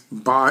leads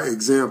by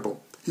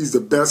example. He's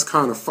the best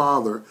kind of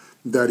father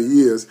that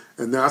he is.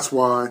 And that's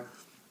why,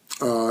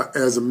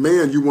 as a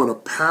man, you want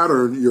to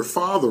pattern your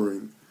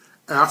fathering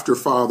after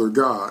Father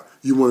God.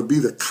 You want to be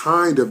the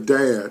kind of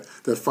dad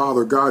that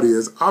Father God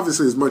is.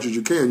 Obviously, as much as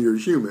you can, you're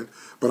human.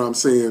 But I'm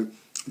saying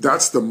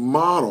that's the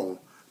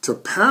model to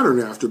pattern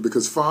after,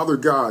 because Father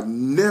God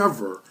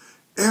never,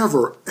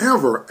 ever,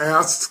 ever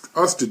asks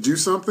us to do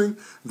something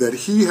that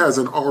he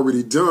hasn't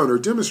already done or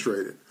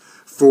demonstrated.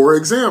 For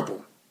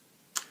example,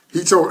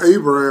 He told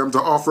Abraham to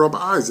offer up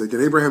Isaac,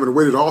 and Abraham had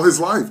waited all his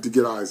life to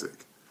get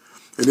Isaac.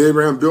 And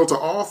Abraham built an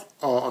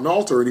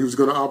altar, and he was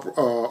going to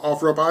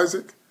offer up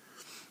Isaac.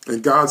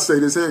 And God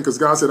stayed his hand, because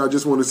God said, I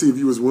just want to see if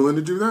you was willing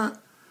to do that.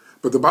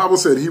 But the Bible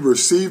said he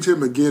received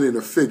him again in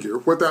a figure.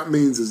 What that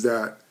means is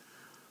that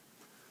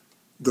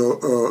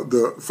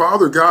the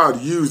Father God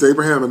used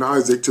Abraham and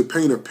Isaac to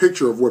paint a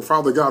picture of what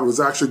Father God was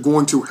actually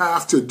going to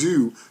have to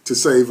do to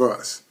save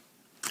us.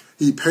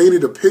 He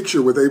painted a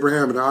picture with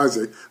Abraham and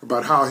Isaac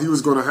about how he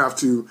was going to have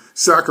to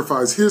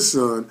sacrifice his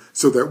son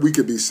so that we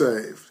could be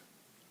saved.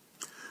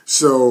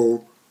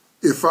 So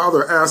if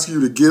Father asks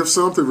you to give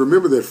something,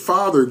 remember that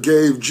Father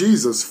gave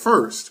Jesus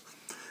first.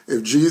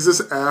 If Jesus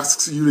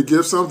asks you to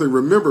give something,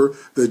 remember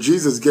that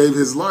Jesus gave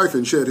his life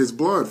and shed his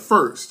blood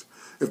first.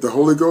 If the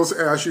Holy Ghost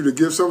asks you to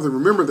give something,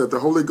 remember that the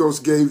Holy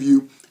Ghost gave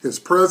you his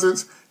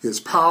presence, his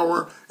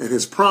power, and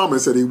his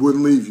promise that he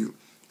wouldn't leave you.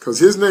 Because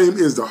his name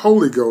is the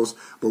Holy Ghost,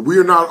 but we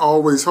are not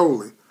always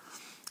holy.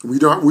 We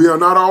are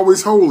not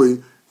always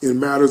holy in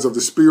matters of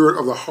the spirit,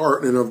 of the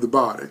heart, and of the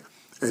body.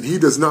 And he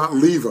does not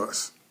leave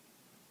us.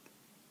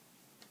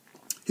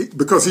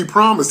 Because he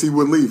promised he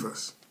would leave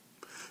us.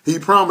 He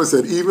promised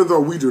that even though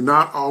we do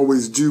not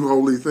always do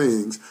holy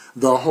things,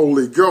 the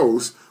Holy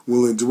Ghost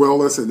will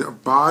indwell us and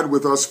abide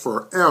with us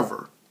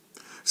forever.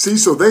 See,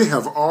 so they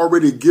have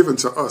already given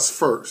to us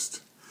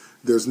first.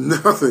 There's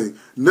nothing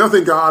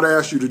God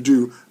asks you to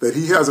do that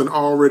he hasn't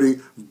already,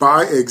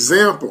 by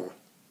example,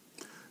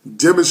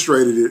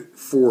 demonstrated it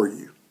for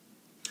you.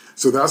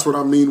 So that's what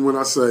I mean when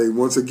I say,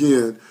 once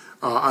again,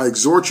 I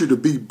exhort you to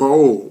be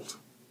bold.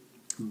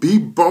 Be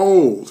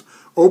bold.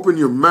 Open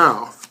your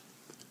mouth.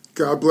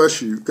 God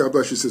bless you. God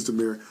bless you, Sister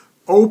Mary.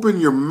 Open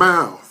your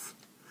mouth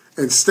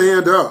and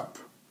stand up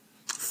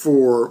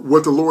for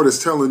what the Lord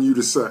is telling you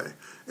to say.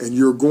 And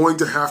you're going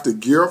to have to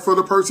gear up for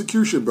the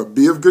persecution, but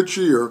be of good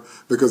cheer,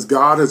 because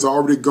God has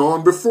already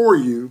gone before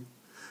you,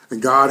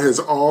 and God has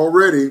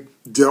already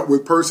dealt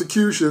with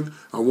persecution.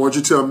 I want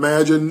you to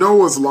imagine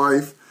Noah's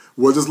life.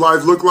 What does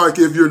life look like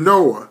if you're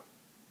Noah?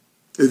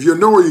 If you're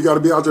Noah, you got to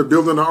be out there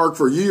building an ark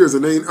for years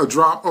and ain't a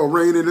drop of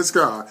rain in the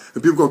sky.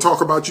 And people going to talk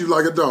about you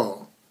like a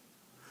dog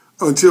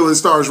until it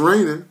starts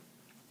raining.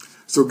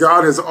 So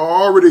God has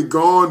already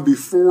gone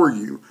before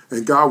you,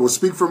 and God will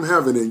speak from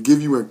heaven and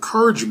give you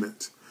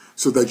encouragement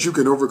so that you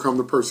can overcome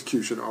the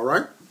persecution, all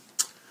right?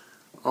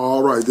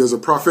 All right, there's a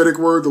prophetic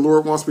word the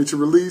Lord wants me to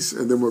release,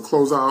 and then we'll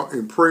close out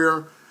in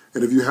prayer.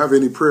 And if you have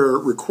any prayer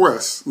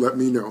requests, let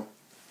me know.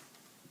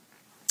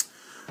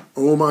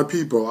 Oh, my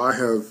people, I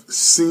have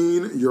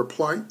seen your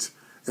plight,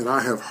 and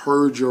I have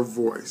heard your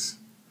voice.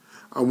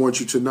 I want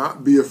you to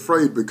not be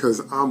afraid,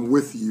 because I'm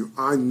with you.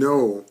 I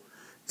know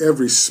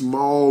every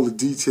small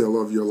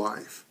detail of your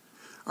life.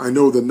 I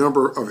know the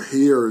number of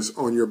hairs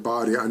on your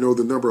body. I know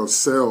the number of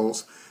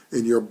cells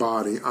in your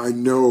body. I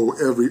know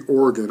every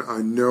organ. I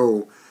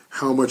know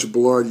how much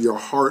blood your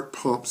heart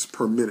pumps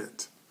per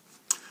minute.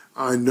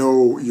 I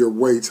know your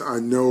weight. I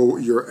know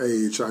your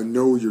age. I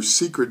know your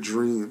secret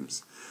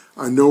dreams.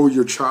 I know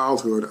your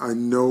childhood. I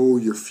know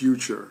your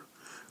future.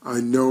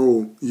 I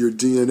know your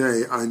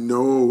DNA. I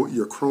know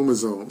your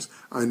chromosomes.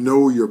 I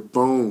know your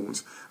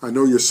bones. I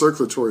know your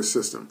circulatory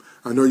system.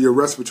 I know your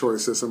respiratory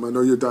system. I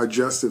know your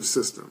digestive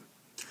system.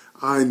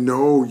 I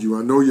know you.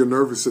 I know your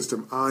nervous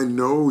system. I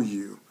know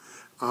you.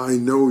 I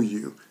know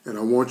you. And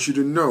I want you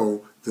to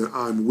know that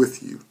I'm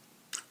with you.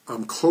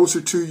 I'm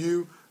closer to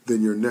you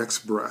than your next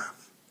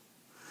breath.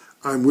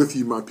 I'm with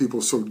you, my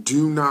people, so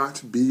do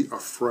not be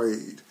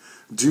afraid.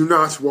 Do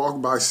not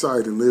walk by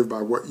sight and live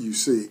by what you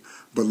see,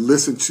 but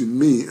listen to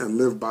me and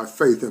live by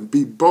faith, and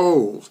be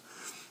bold.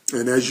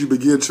 And as you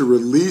begin to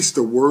release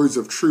the words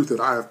of truth that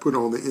I have put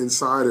on the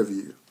inside of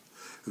you,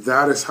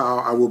 that is how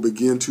I will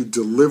begin to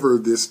deliver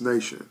this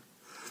nation.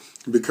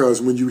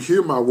 Because when you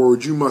hear my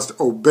word, you must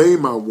obey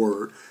my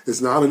word.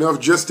 It's not enough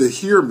just to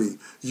hear me.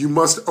 You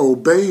must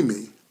obey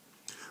me.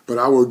 But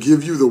I will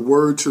give you the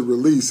word to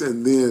release,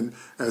 and then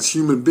as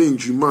human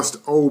beings, you must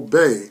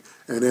obey.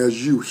 And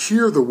as you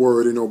hear the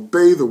word and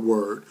obey the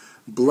word,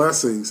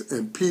 blessings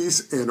and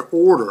peace and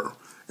order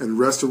and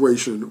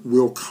restoration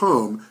will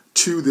come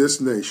to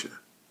this nation,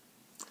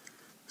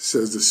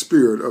 says the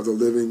Spirit of the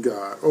living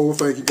God. Oh,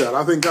 thank you, God.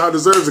 I think God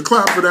deserves a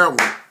clap for that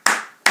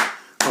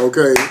one.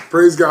 Okay,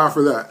 praise God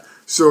for that.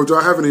 So do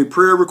I have any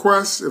prayer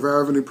requests? If I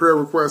have any prayer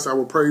requests, I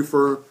will pray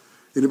for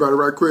anybody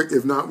right quick.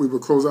 If not, we will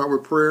close out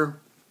with prayer.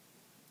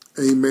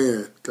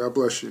 Amen. God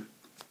bless you.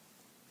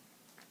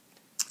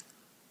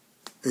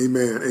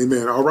 Amen.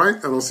 Amen. All right.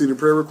 I don't see any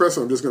prayer requests,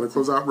 so I'm just going to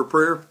close out with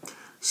prayer.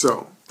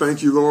 So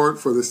thank you, Lord,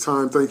 for this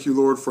time. Thank you,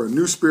 Lord, for a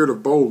new spirit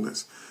of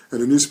boldness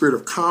and a new spirit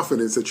of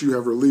confidence that you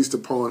have released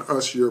upon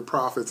us, your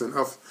prophets, and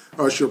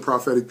us, your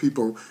prophetic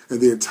people. And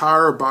the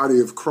entire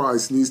body of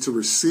Christ needs to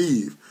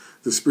receive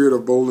the spirit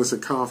of boldness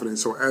and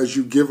confidence. So as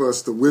you give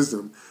us the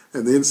wisdom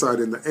and the insight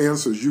and the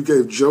answers, you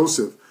gave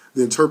Joseph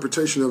the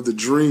interpretation of the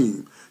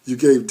dream. You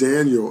gave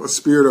Daniel a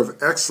spirit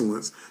of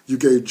excellence. You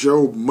gave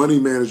Job money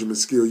management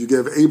skill. You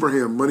gave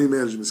Abraham money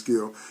management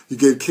skill. You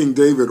gave King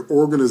David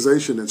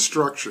organization and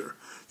structure.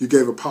 You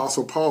gave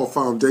Apostle Paul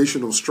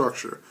foundational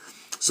structure.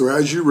 So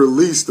as you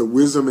release the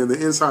wisdom and the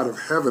insight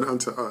of heaven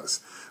unto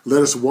us,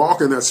 let us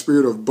walk in that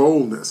spirit of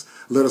boldness.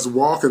 Let us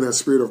walk in that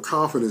spirit of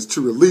confidence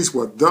to release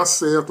what thus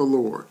saith the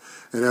Lord.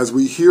 And as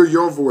we hear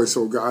your voice,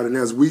 O God, and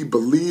as we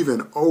believe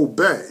and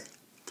obey,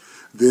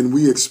 then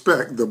we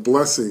expect the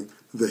blessing,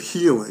 the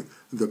healing,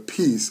 the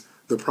peace,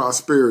 the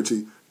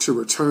prosperity to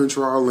return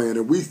to our land.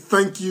 And we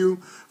thank you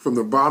from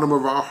the bottom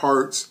of our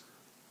hearts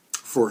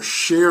for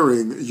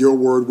sharing your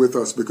word with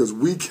us, because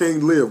we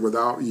can't live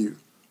without you.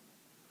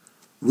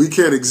 We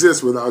can't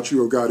exist without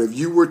you, oh God. If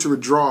you were to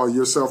withdraw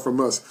yourself from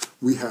us,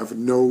 we have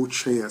no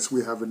chance.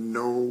 We have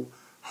no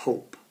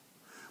hope.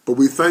 But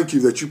we thank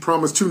you that you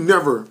promised to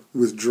never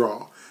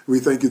withdraw.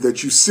 We thank you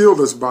that you sealed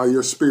us by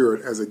your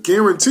Spirit as a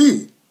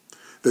guarantee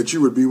that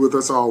you would be with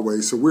us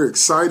always. So we're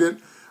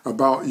excited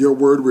about your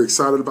word. We're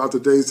excited about the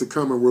days to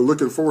come, and we're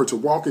looking forward to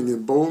walking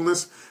in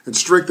boldness and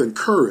strength and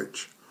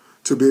courage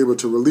to be able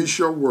to release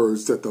your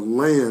words that the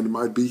land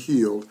might be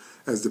healed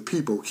as the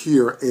people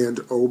hear and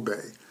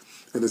obey.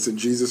 And it's in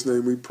Jesus'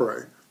 name we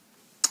pray,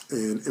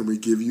 and we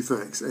give you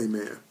thanks.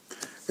 Amen.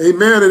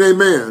 Amen and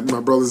amen,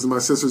 my brothers and my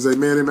sisters.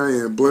 Amen and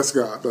amen. Bless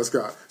God. Bless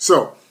God.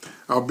 So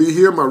I'll be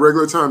here my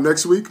regular time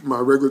next week. My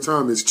regular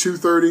time is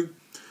 2:30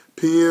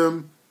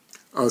 p.m.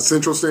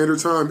 Central Standard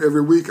Time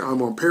every week.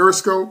 I'm on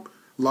Periscope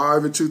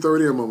live at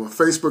 2:30. I'm on my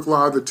Facebook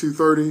Live at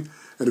 2:30.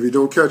 And if you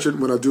don't catch it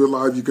when I do it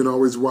live, you can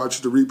always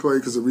watch the replay,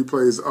 because the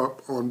replay is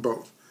up on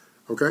both.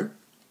 Okay?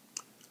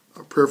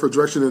 A prayer for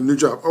direction and a new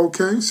job.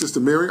 Okay,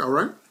 Sister Mary, all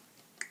right?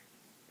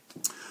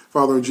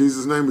 Father, in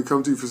Jesus' name, we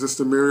come to you for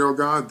Sister Mary, oh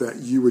God, that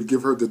you would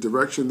give her the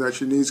direction that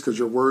she needs, because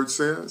your word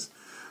says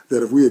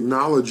that if we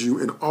acknowledge you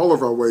in all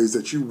of our ways,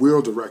 that you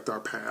will direct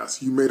our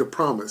paths. You made a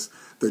promise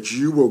that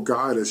you will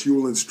guide us, you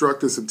will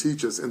instruct us and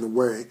teach us in the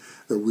way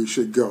that we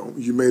should go.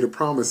 You made a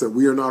promise that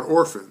we are not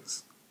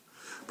orphans,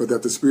 but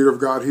that the Spirit of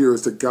God here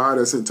is to guide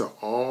us into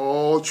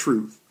all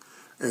truth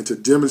and to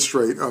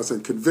demonstrate us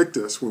and convict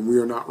us when we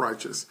are not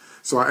righteous.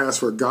 So I ask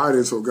for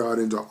guidance, oh God,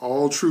 into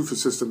all truth for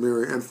Sister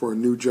Mary and for a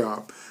new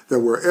job, that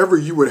wherever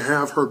you would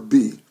have her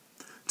be,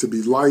 to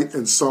be light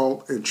and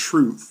salt and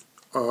truth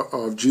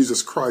of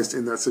Jesus Christ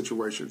in that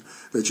situation,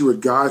 that you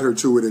would guide her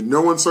to it in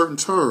no uncertain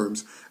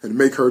terms, and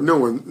make her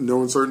know in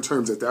no uncertain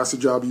terms that that's the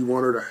job you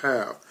want her to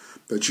have,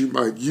 that you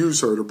might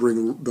use her to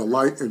bring the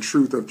light and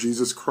truth of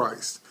Jesus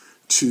Christ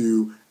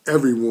to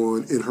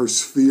everyone in her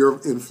sphere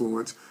of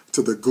influence,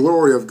 to the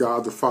glory of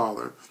God the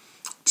Father,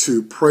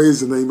 to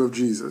praise the name of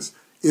Jesus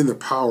in the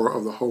power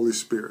of the Holy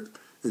Spirit.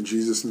 In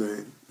Jesus'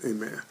 name,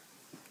 amen.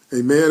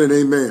 Amen and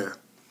amen.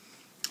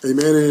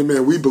 Amen and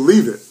amen. We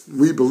believe it.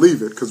 We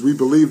believe it because we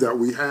believe that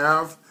we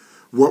have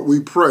what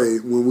we pray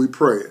when we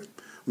pray it.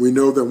 We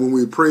know that when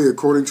we pray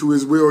according to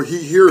his will,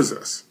 he hears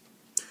us.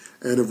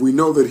 And if we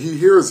know that he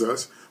hears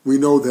us, we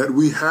know that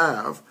we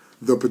have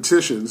the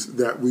petitions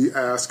that we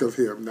ask of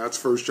him.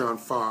 That's 1 John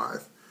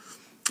 5,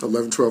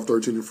 11, 12,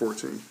 13, and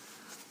 14.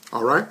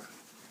 All right?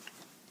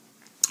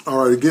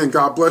 All right, again,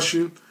 God bless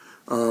you.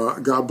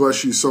 God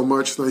bless you so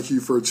much. Thank you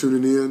for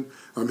tuning in.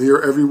 I'm here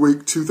every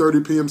week,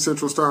 2:30 p.m.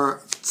 Central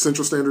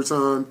Standard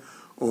Time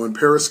on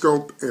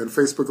Periscope and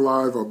Facebook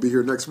Live. I'll be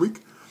here next week.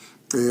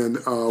 And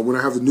when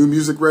I have the new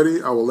music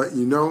ready, I will let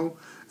you know.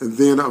 And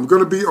then I'm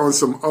going to be on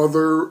some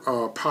other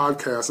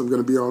podcasts. I'm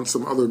going to be on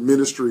some other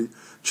ministry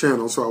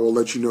channels, so I will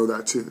let you know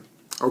that too.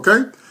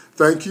 Okay?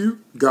 Thank you.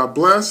 God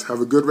bless. Have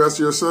a good rest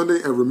of your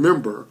Sunday. And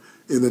remember,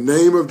 in the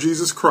name of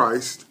Jesus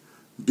Christ,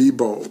 be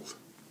bold.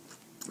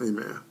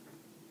 Amen.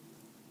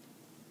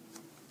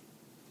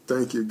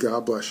 Thank you.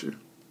 God bless you.